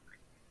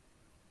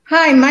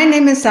Hi, my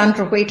name is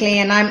Sandra Wheatley,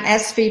 and I'm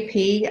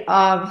SVP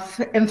of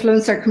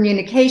Influencer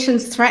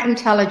Communications, Threat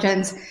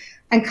Intelligence,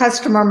 and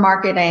Customer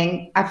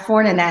Marketing at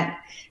Fortinet.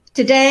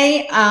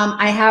 Today,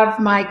 I have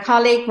my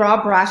colleague,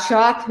 Rob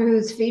Rashoth,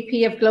 who's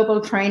VP of Global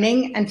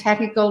Training and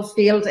Technical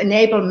Field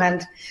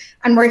Enablement.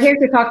 And we're here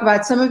to talk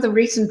about some of the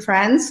recent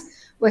trends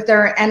with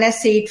our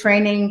NSE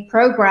training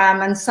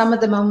program and some of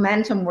the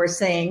momentum we're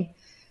seeing.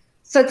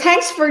 So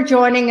thanks for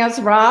joining us,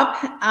 Rob.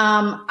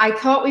 I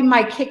thought we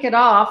might kick it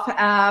off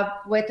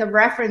with a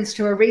reference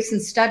to a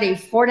recent study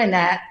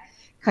Fortinet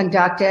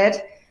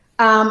conducted.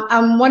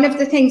 And one of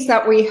the things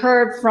that we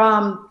heard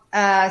from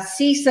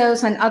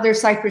CISOs and other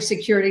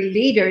cybersecurity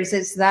leaders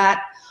is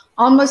that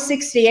almost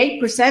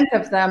 68%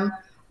 of them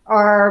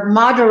are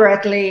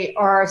moderately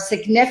or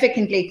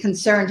significantly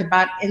concerned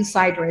about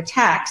insider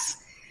attacks.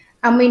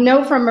 And we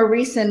know from a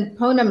recent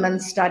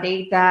Ponemon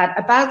study that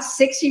about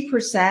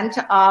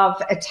 60% of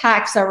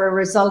attacks are a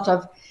result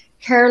of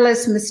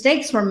careless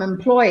mistakes from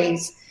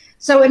employees.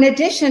 So in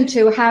addition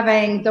to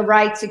having the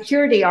right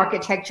security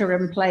architecture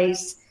in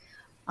place,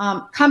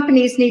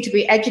 companies need to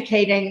be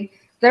educating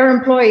their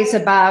employees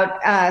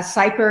about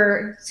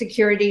cyber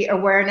security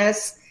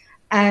awareness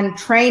and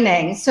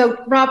training.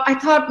 So Rob, I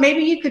thought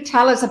maybe you could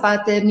tell us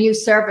about the new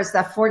service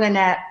that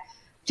Fortinet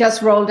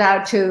just rolled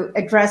out to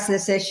address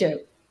this issue.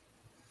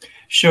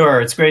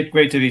 Sure. It's great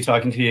to be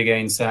talking to you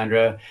again,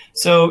 Sandra.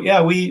 So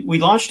yeah, we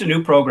launched a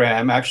new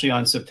program actually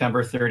on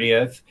September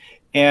 30th.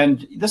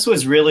 And this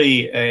was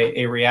really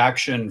a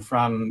reaction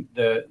from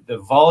the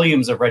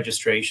volumes of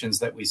registrations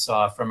that we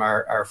saw from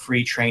our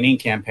free training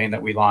campaign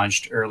that we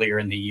launched earlier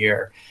in the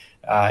year.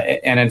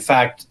 And in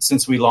fact,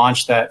 since we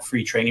launched that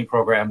free training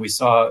program, we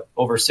saw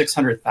over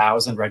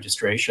 600,000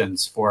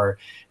 registrations for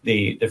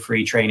the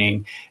free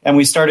training. And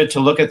we started to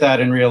look at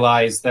that and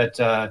realize that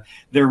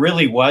there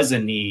really was a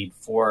need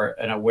for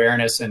an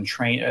awareness and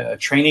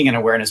training and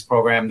awareness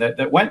program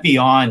that went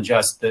beyond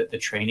just the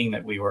training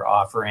that we were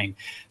offering.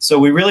 So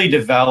we really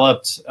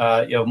developed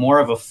more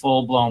of a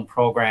full-blown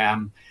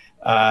program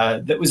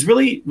that was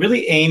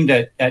really aimed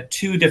at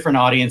two different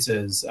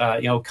audiences.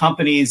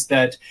 Companies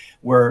that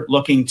were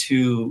looking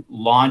to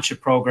launch a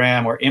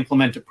program or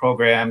implement a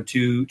program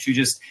to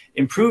just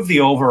improve the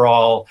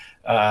overall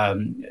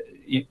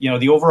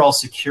the overall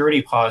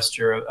security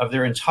posture of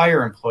their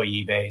entire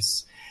employee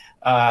base,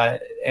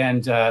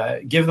 and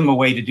give them a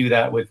way to do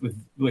that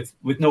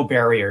with no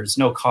barriers,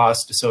 no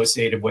cost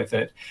associated with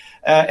it.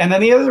 And then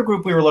the other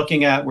group we were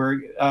looking at were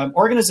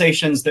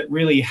organizations that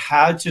really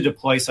had to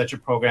deploy such a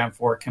program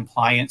for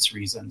compliance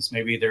reasons.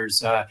 Maybe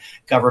there's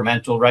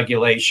governmental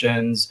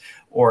regulations,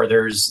 or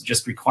there's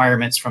just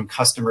requirements from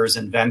customers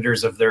and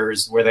vendors of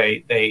theirs where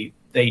they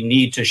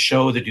need to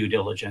show the due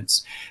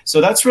diligence.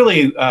 So that's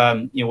really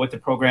what the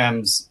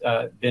program's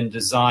been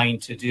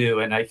designed to do.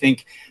 And I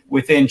think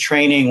within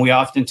training, we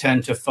often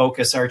tend to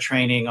focus our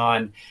training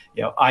on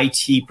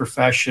IT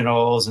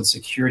professionals and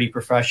security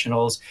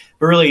professionals.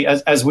 But really,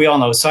 as we all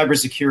know,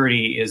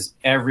 cybersecurity is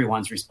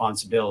everyone's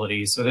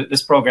responsibility. So that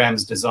this program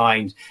is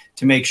designed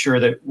to make sure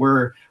that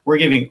we're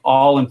giving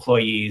all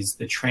employees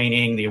the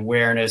training, the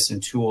awareness,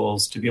 and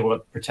tools to be able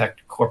to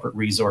protect corporate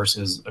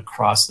resources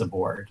across the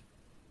board.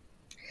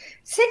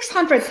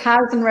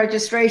 600,000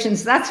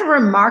 registrations, that's a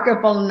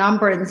remarkable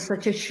number in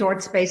such a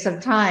short space of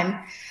time.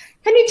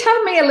 Can you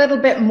tell me a little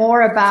bit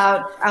more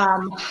about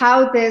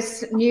how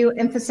this new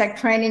InfoSec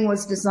training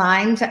was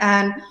designed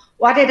and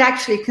what it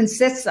actually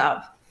consists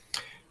of?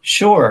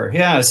 Sure.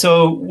 Yeah.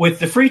 So with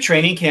the free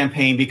training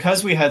campaign,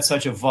 because we had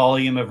such a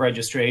volume of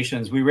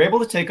registrations, we were able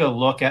to take a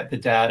look at the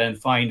data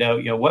and find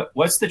out,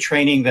 what's the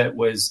training that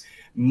was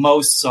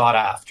most sought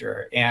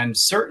after. And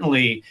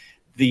certainly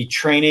the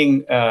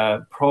training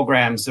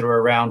programs that are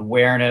around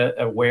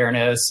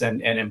awareness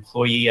and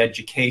employee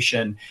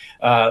education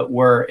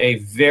were a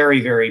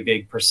very, very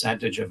big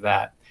percentage of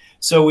that.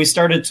 So we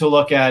started to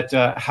look at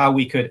how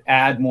we could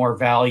add more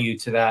value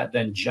to that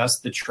than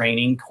just the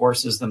training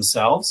courses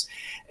themselves.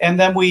 And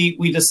then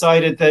we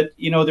decided that,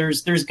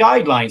 there's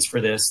guidelines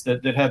for this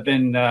that have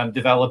been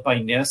developed by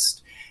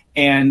NIST.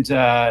 And,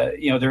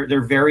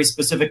 they're very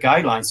specific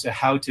guidelines to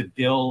how to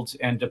build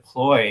and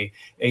deploy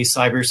a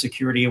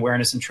cybersecurity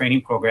awareness and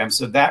training program.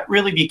 So that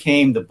really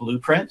became the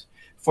blueprint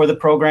for the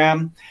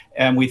program.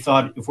 And we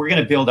thought, if we're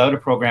going to build out a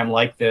program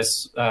like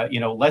this,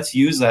 let's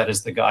use that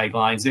as the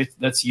guidelines.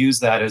 Let's use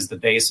that as the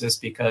basis,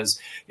 because,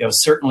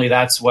 certainly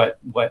that's what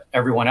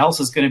everyone else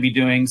is going to be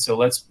doing. So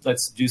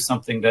let's do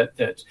something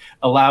that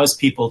allows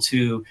people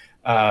to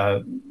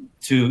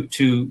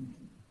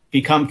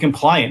become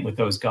compliant with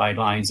those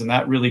guidelines. And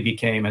that really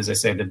became, as I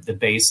say, the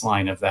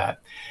baseline of that.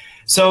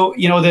 So,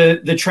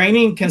 the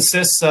training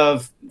consists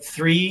of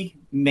three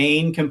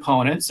main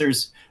components.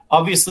 There's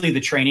obviously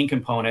the training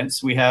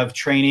components. We have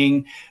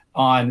training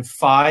on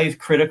 5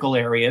 critical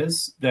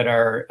areas that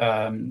are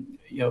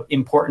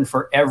important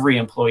for every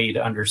employee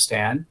to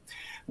understand.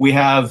 We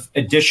have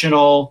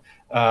additional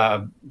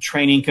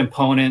training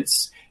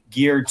components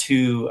geared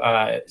to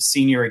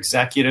senior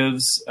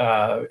executives.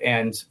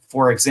 And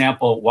for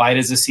example, why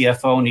does a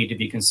CFO need to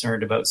be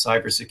concerned about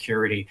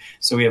cybersecurity?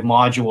 So we have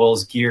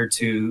modules geared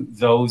to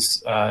those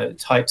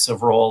types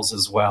of roles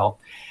as well.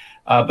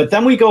 But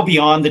then we go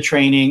beyond the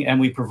training and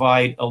we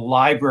provide a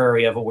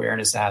library of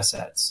awareness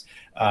assets.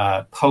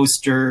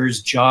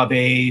 Posters, job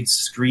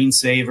aids,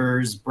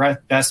 screensavers,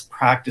 best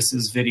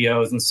practices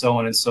videos, and so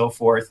on and so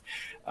forth.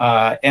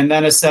 And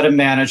then a set of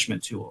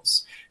management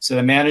tools. So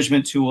the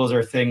management tools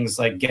are things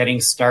like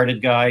getting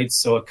started guides.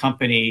 So a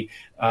company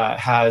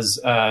has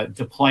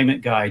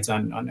deployment guides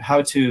on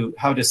how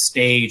to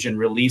stage and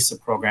release a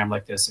program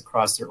like this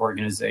across their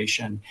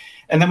organization.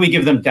 And then we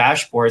give them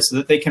dashboards so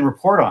that they can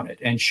report on it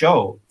and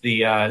show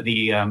the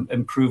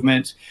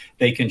improvement.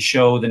 They can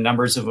show the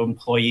numbers of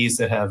employees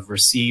that have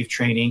received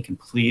training,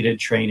 completed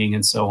training,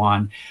 and so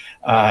on.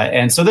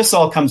 And so this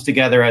all comes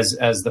together as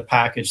the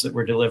package that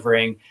we're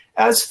delivering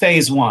as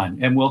phase one.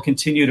 And we'll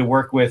continue to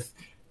work with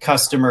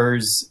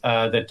customers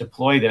that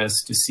deploy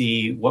this to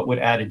see what would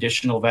add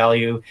additional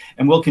value.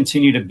 And we'll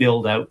continue to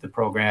build out the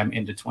program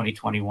into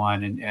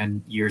 2021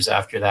 and years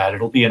after that.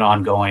 It'll be an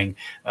ongoing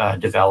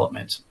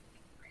development.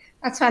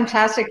 That's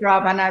fantastic,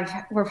 Rob. And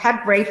we've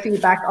had great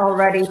feedback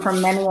already from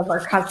many of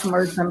our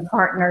customers and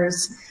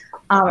partners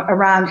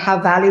around how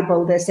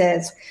valuable this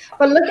is.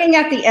 But looking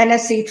at the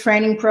NSC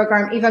training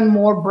program even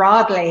more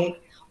broadly,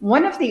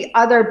 one of the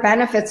other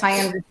benefits I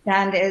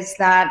understand is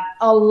that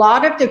a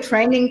lot of the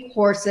training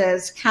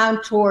courses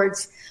count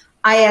towards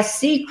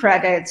ISC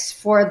credits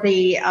for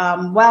the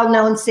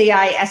well-known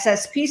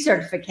CISSP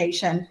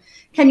certification.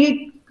 Can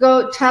you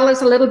tell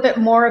us a little bit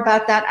more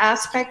about that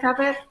aspect of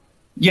it?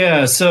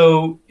 Yeah,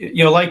 so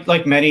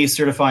like many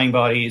certifying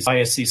bodies,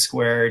 ISC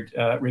Squared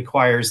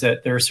requires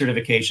that their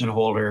certification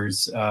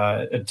holders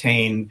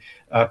obtain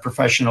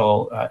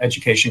professional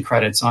education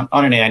credits on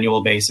an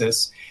annual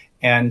basis.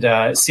 And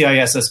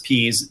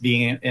CISSPs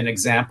being an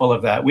example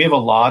of that. We have a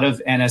lot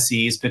of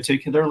NSEs,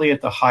 particularly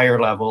at the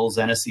higher levels,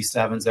 NSE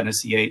 7s,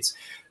 NSE 8s,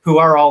 who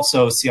are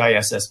also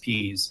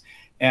CISSPs.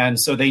 And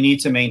so they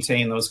need to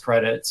maintain those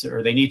credits,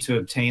 or they need to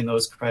obtain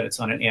those credits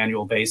on an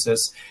annual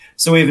basis.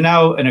 So we have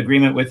now an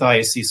agreement with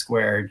ISC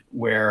Squared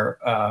where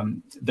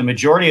the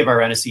majority of our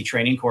NSE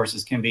training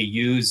courses can be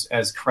used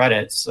as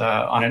credits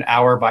on an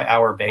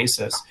hour-by-hour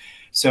basis.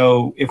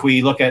 So if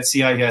we look at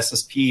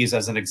CISSPs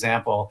as an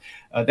example,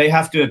 they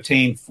have to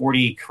obtain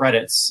 40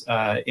 credits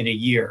in a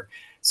year.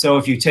 So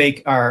if you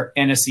take our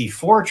NSE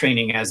 4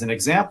 training as an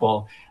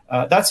example,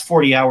 that's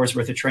 40 hours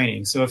worth of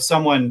training. So if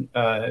someone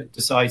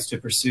decides to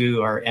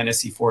pursue our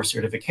NSE 4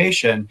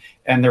 certification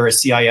and they're a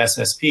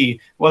CISSP,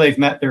 well, they've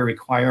met their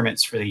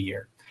requirements for the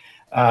year.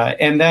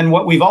 And then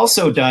what we've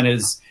also done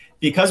is,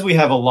 because we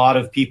have a lot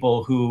of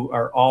people who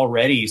are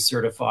already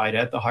certified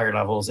at the higher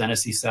levels,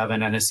 NSE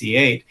 7, NSE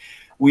 8,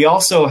 we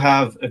also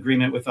have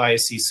agreement with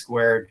ISC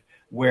Squared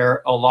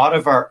where a lot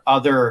of our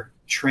other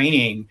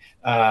training,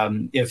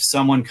 if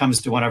someone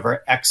comes to one of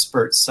our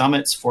expert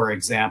summits, for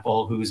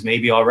example, who's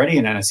maybe already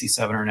an NSE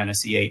 7 or an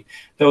NSE 8,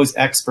 those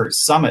expert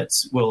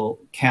summits will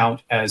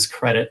count as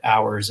credit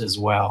hours as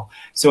well.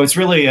 So it's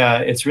really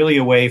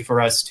a way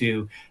for us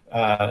to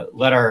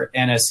let our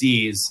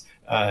NSEs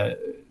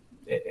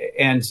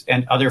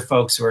and other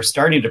folks who are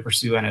starting to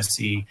pursue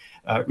NSE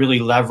really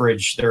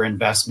leverage their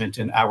investment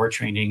in our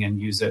training and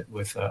use it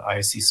with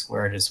ISC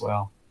Squared as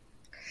well.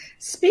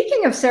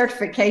 Speaking of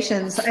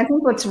certifications, I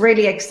think what's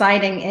really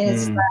exciting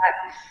is that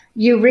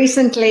you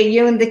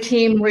and the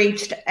team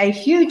reached a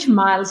huge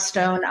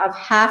milestone of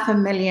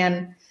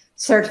 500,000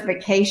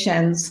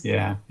 certifications.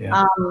 Yeah.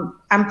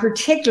 And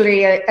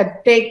particularly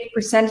a big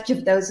percentage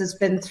of those has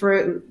been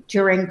through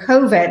during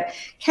COVID.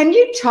 Can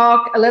you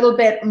talk a little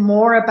bit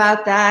more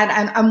about that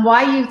and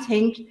why you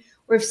think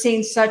we've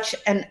seen such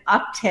an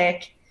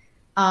uptick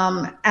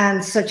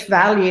and such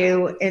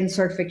value in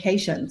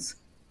certifications?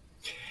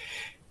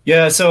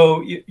 Yeah,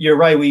 so you're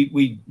right.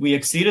 We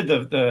exceeded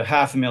the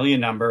 500,000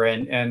 number,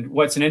 and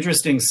what's an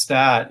interesting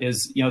stat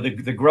is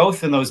the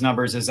growth in those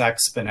numbers is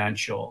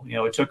exponential.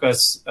 It took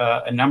us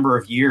a number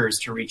of years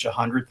to reach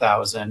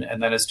 100,000,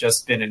 and then it's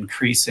just been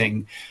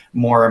increasing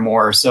more and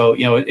more. So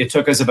it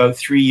took us about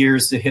 3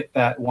 years to hit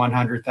that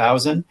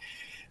 100,000.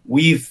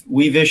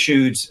 We've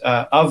issued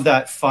of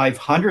that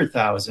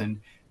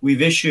 500,000.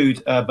 We've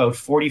issued about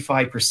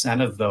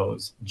 45% of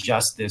those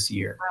just this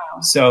year.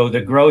 Wow. So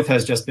the growth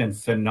has just been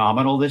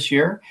phenomenal this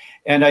year.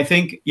 And I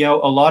think, a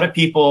lot of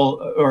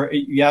people, or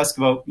you ask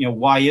about,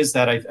 why is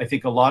that? I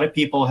think a lot of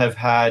people have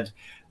had,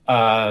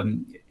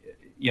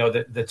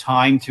 the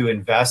time to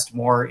invest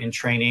more in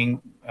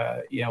training,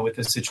 with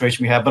the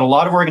situation we have. But a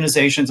lot of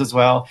organizations as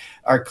well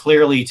are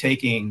clearly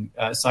taking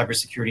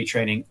cybersecurity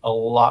training a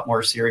lot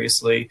more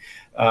seriously.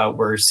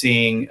 We're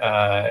seeing,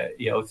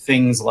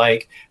 things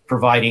like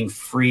providing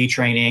free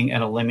training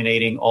and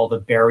eliminating all the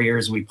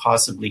barriers we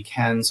possibly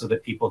can so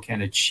that people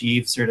can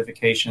achieve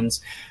certifications.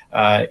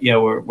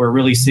 We're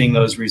really seeing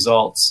those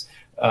results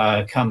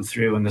come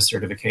through in the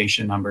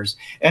certification numbers.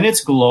 And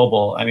it's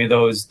global. I mean,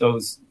 those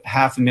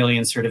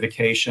 500,000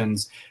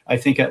 certifications, I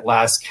think at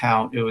last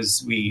count,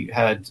 we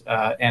had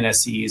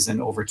NSEs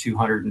in over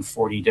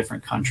 240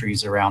 different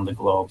countries around the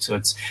globe. So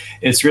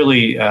it's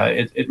really,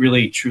 it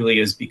really truly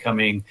is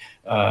becoming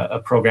a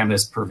program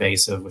that's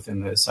pervasive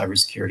within the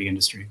cybersecurity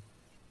industry.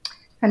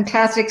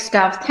 Fantastic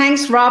stuff.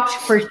 Thanks, Rob,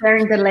 for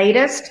sharing the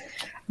latest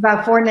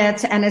about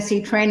Fortinet's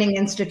NSE Training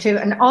Institute.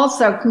 And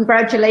also,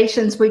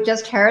 congratulations. We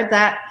just heard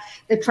that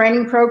the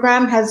training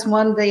program has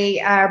won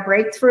the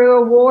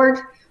Breakthrough Award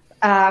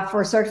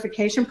for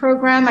certification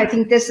program. I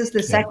think this is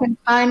the second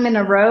time in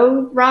a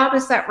row, Rob,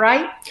 is that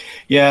right?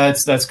 Yeah,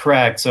 that's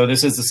correct. So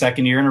this is the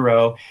second year in a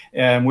row,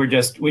 and we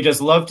just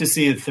love to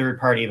see the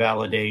third-party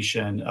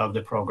validation of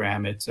the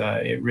program.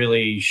 It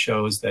really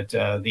shows that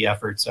the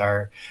efforts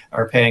are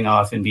paying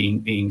off and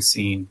being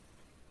seen.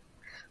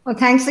 Well,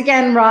 thanks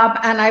again, Rob.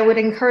 And I would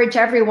encourage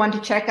everyone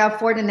to check out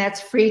Fortinet's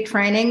free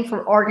training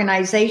for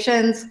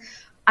organizations,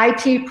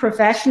 IT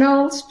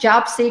professionals,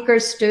 job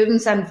seekers,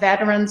 students, and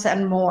veterans,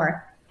 and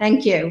more.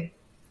 Thank you.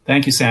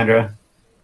 Thank you, Sandra.